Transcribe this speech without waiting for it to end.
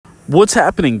What's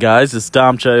happening, guys? It's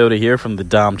Dom Chioda here from the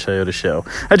Dom Chioda Show.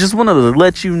 I just wanted to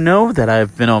let you know that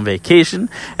I've been on vacation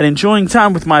and enjoying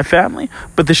time with my family,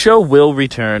 but the show will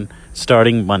return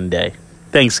starting Monday.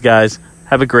 Thanks, guys.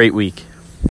 Have a great week.